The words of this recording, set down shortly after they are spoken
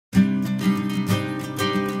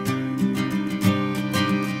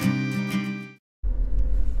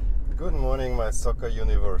morning, my soccer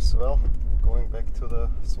universe. Well, going back to the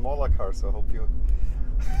smaller cars, I hope you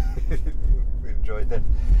enjoyed that.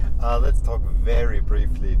 Let's talk very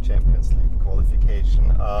briefly Champions League qualification.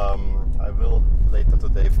 I will later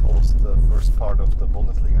today post the first part of the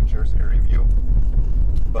Bundesliga jersey review.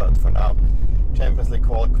 But for now, Champions League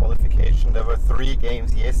qualification. There were 3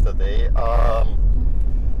 games yesterday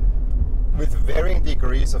with varying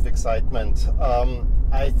degrees of excitement.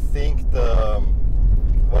 I think the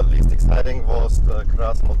least exciting was the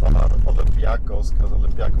Krasnodar Olympiacos, because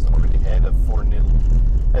Olympiacos already had a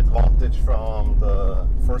 4-0 advantage from the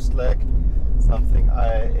first leg. Something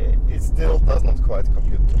it still does not quite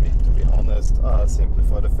compute to me, to be honest, simply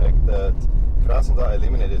for the fact that Krasnodar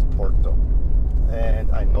eliminated Porto.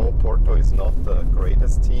 And I know Porto is not the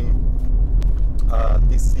greatest team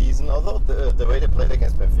this season, although the way they played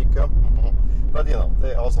against Benfica, but you know,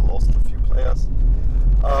 they also lost a few players.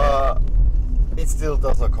 It still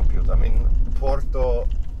does not compute. I mean, Porto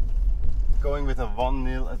going with a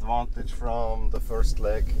 1-0 advantage from the first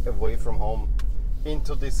leg away from home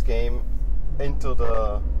into this game, into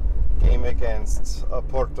the game against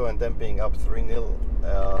Porto, and then being up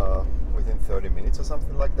 3-0 within 30 minutes or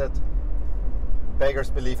something like that. Beggars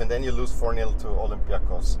belief, and then you lose 4-0 to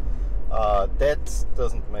Olympiacos. That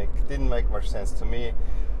didn't make much sense to me.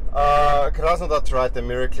 Krasnodar tried a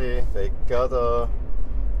miracle. They got a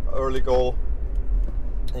early goal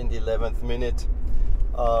in the 11th minute,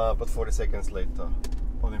 but 40 seconds later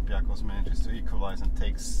Olympiacos manages to equalize and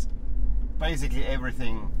takes basically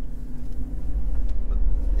everything.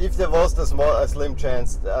 If there was a slim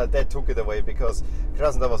chance, they took it away, because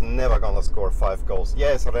Krasnodar was never gonna score 5 goals.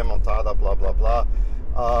 Yes, remontada, blah blah blah.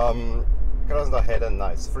 Krasnodar had a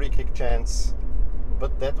nice free kick chance,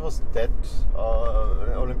 but that was that.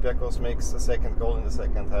 Olympiacos makes a second goal in the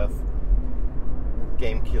second half.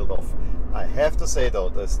 Game killed off. I have to say though,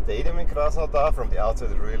 the stadium in Krasnodar from the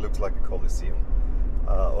outside, it really looks like a coliseum,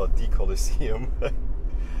 or the coliseum.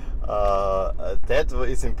 That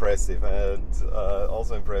is impressive, and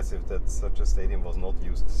also impressive that such a stadium was not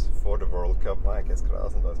used for the World Cup. I guess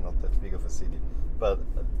Krasnodar is not that big of a city, but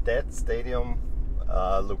that stadium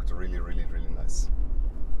looked really nice.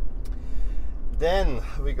 Then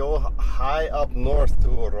we go high up north to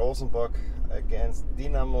Rosenborg against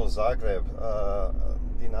Dinamo Zagreb.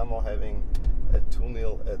 Dinamo having a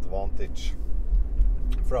 2-0 advantage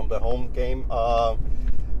from the home game.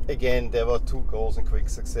 Again, there were 2 goals in quick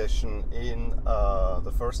succession in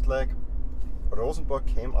the first leg. Rosenborg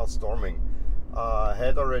came out storming.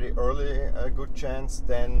 Had already early a good chance,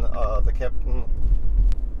 then the captain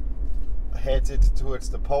heads it towards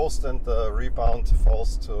the post and the rebound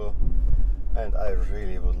falls to, and I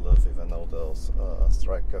really would love if I know those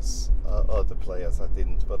strikers or the players. I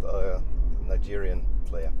didn't, but a Nigerian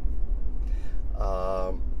player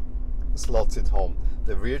slots it home.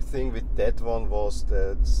 The weird thing with that one was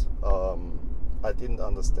that I didn't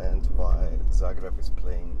understand why Zagreb is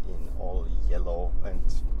playing in all yellow and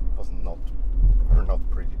were not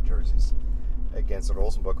pretty jerseys against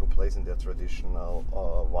Rosenborg, who plays in their traditional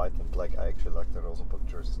white and black. I actually like the Rosenborg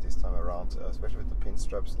jerseys this time around, especially with the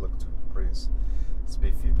pinstripes. Looked pretty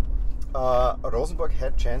spiffy. Rosenborg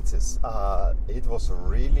had chances. It was a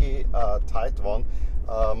really tight one,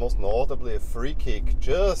 most notably a free kick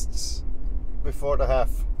just before the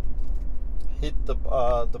half hit the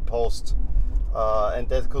post, and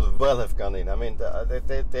that could well have gone in. I mean,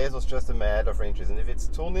 that was just a matter of inches, and if it's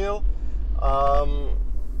 2-0,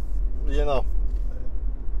 you know,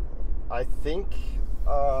 I think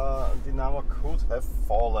Dinamo could have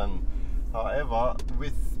fallen. However,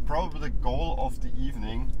 with probably the goal of the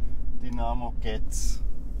evening, Dinamo gets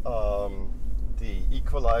the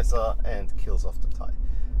equalizer and kills off the tie.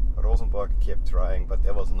 Rosenborg kept trying, but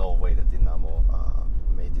there was no way that Dinamo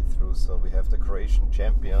made it through. So we have the Croatian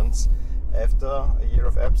champions after a year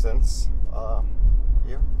of absence,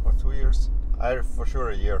 year or 2 years, for sure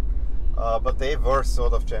a year. But they were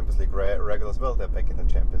sort of Champions League regulars. Well, they're back in the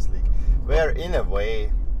Champions League, where in a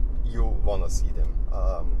way you want to see them.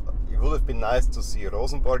 It would have been nice to see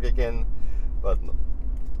Rosenborg again, but no.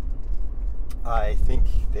 I think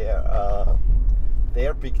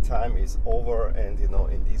their big time is over, and you know,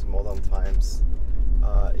 in these modern times,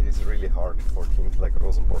 it is really hard for teams like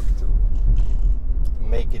Rosenborg to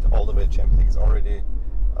make it all the way to Champions League. It's already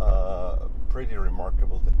pretty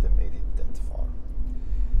remarkable that they made it that far.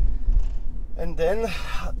 And then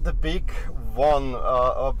the big one,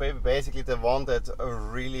 or basically the one that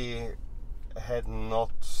really had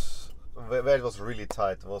not, where it was really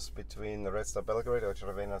tight, was between Red Star Belgrade or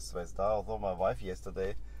Crvena Zvezda. Although my wife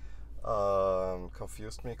yesterday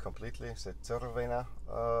confused me completely, said Crvena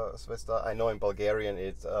Zvezda. I know in Bulgarian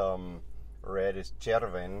it's red is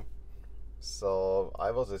Červen. So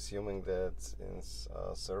I was assuming that in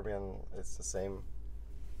Serbian it's the same.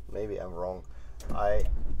 Maybe I'm wrong. I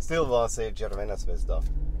still want to say Crvena Zvezda.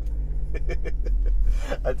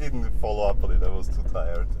 I didn't follow up on it. I was too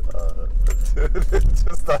tired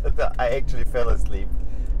to start. I actually fell asleep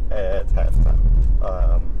at halftime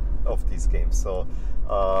of these games. So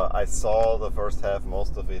I saw the first half,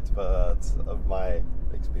 most of it, but my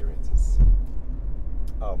experiences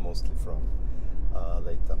are mostly from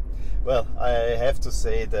later. Well, I have to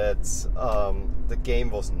say that the game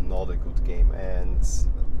was not a good game, and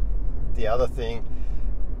the other thing,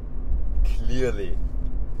 clearly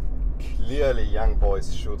Young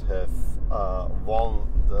Boys should have won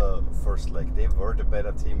the first leg. They were the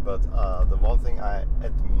better team, but the one thing I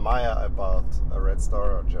admire about Red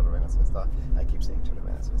Star or Crvena Zvezda, I keep saying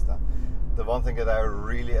Crvena Zvezda, the one thing that I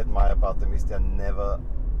really admire about them is their never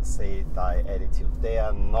say die attitude. They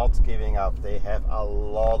are not giving up. They have a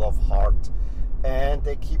lot of heart and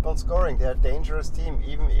they keep on scoring. They're a dangerous team,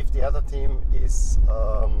 even if the other team is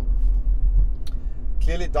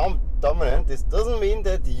clearly dominant. This doesn't mean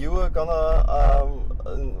that you are gonna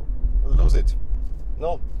lose it.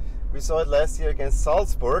 No, we saw it last year against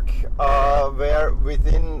Salzburg, where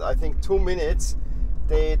within I think 2 minutes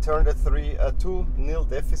they turned a 2-0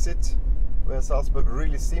 deficit, where Salzburg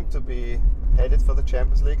really seemed to be headed for the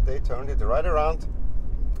Champions League. They turned it right around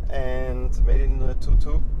and made it into a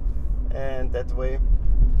 2-2, and that way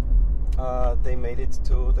they made it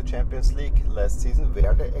to the Champions League last season,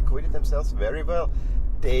 where they acquitted themselves very well.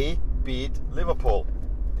 They beat Liverpool,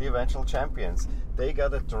 the eventual champions. They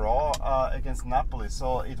got a draw against Napoli,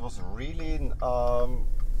 so it was really a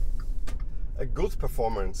good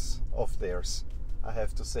performance of theirs, I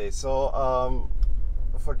have to say. So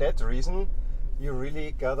for that reason, you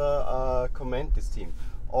really gotta commend this team.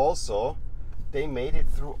 Also, they made it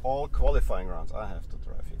through all qualifying rounds. I have to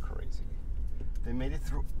drive you crazy. They made it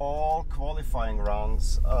through all qualifying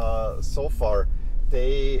rounds so far.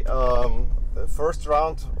 They the first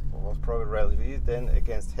round was probably relatively, then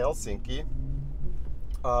against Helsinki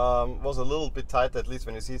was a little bit tight, at least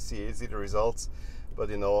when you see the results. But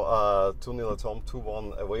you know, 2-0 at home,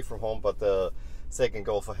 2-1 away from home. But the second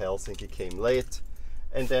goal for Helsinki came late.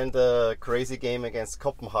 And then the crazy game against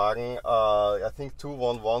Copenhagen, I think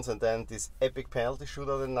 2-1 once, and then this epic penalty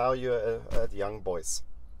shootout, and now you're at Young Boys.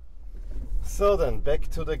 So then back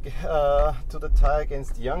to the tie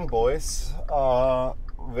against Young Boys,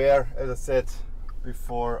 where, as I said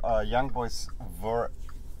before, Young Boys were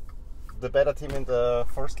the better team in the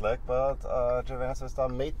first leg, but Crvena Zvezda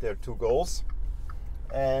made their 2 goals,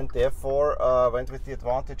 and therefore went with the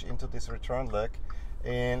advantage into this return leg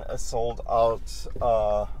in a sold-out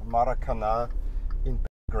Maracanã in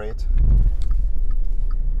Belgrade,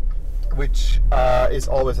 which is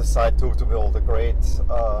always a sight to behold. The great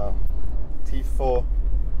tifo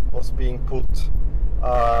was being put,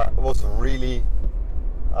 was really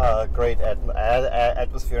great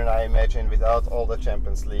atmosphere, and I imagine without all the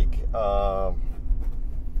Champions League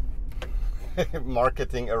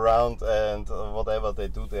marketing around and whatever they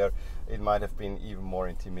do there, it might have been even more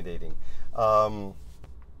intimidating.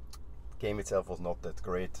 Game itself was not that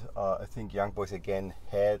great. I think Young Boys again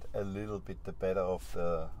had a little bit the better of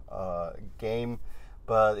the game,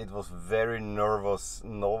 but it was very nervous.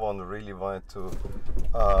 No one really wanted to,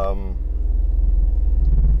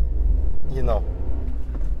 you know,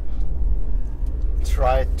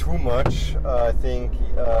 try too much. I think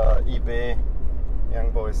eBay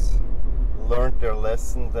Young Boys learned their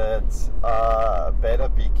lesson that better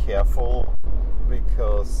be careful,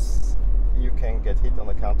 because you can get hit on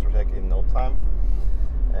the counter-attack in no time,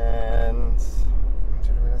 and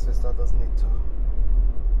Crvena Zvezda doesn't need to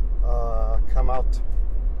come out.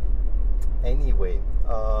 Anyway,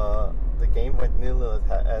 the game went 0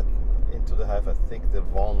 into the half. I think the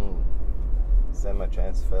one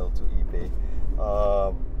semi-chance fell to eBay.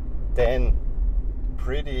 Then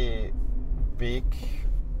pretty big,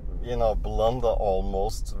 you know, blunder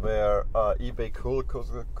almost, where eBay could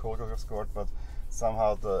have scored, but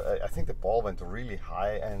somehow I think the ball went really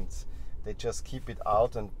high and they just keep it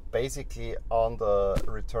out, and basically on the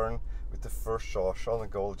return with the first shot on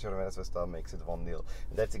goal, Crvena Zvezda makes it 1-0.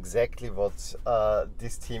 And that's exactly what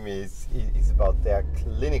this team is about. They are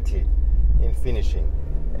clinically in finishing.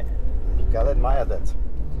 You gotta admire that.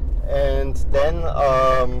 And then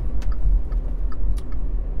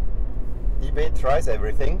eBay tries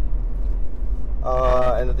everything,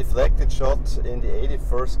 and a deflected shot in the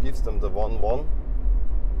 81st gives them the 1-1.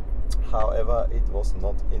 However, it was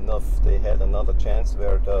not enough. They had another chance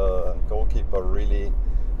where the goalkeeper really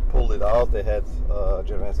pulled it out. They had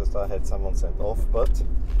Star had someone sent off, but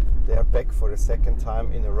they are back for the second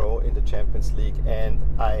time in a row in the Champions League. And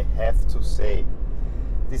I have to say,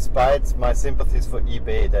 despite my sympathies for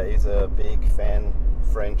eBay, there is a big fan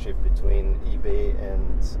friendship between eBay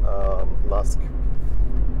and LASK.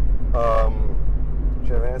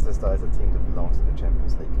 Star is a team that belongs in the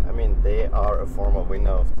Champions League. I mean, they are a former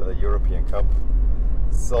winner of the European Cup.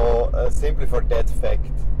 So simply for that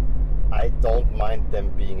fact, I don't mind them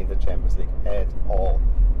being in the Champions League at all.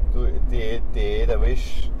 I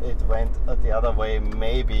wish it went the other way,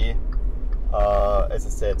 maybe, as I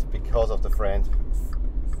said, because of the fan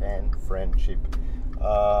friendship.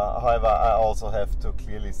 However, I also have to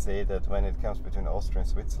clearly say that when it comes between Austria and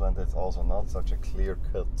Switzerland, it's also not such a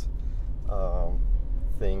clear-cut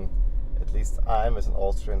thing. At least I'm, as an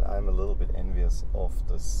Austrian, I'm a little bit envious of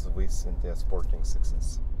the Swiss and their sporting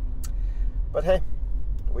success. But hey,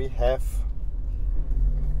 we have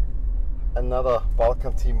another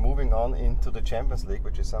Balkan team moving on into the Champions League,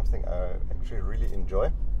 which is something I actually really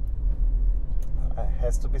enjoy. It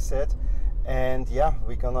has to be said. And yeah,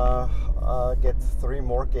 we're gonna get 3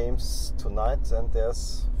 more games tonight, and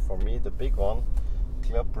there's, for me, the big one,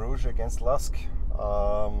 Club Brugge against LASK.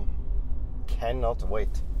 Cannot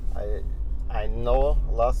wait. I know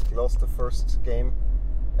LASK lost the first game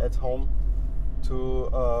at home to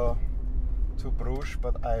Bruges,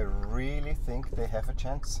 but I really think they have a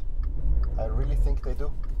chance. I really think they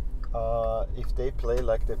do. If they play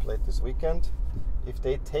like they played this weekend, if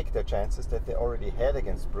they take their chances that they already had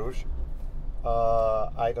against Bruges,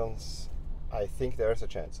 I think there's a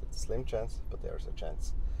chance. It's a slim chance, but there's a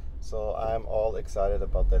chance. So I'm all excited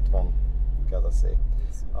about that one, gotta say.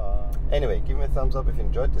 Anyway, give me a thumbs up if you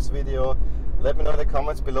enjoyed this video. Let me know in the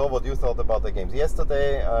comments below what you thought about the games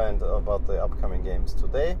yesterday and about the upcoming games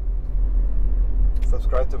today.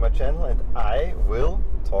 Subscribe to my channel, and I will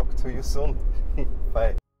talk to you soon.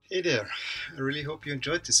 Bye. Hey there, I really hope you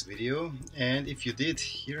enjoyed this video, and if you did,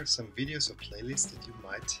 here are some videos or playlists that you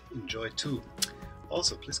might enjoy too.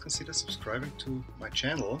 Also, please consider subscribing to my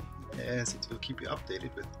channel, as it will keep you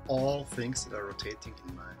updated with all things that are rotating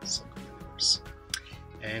in my soccer universe.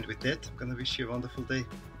 And with that, I'm gonna wish you a wonderful day.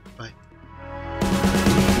 Bye.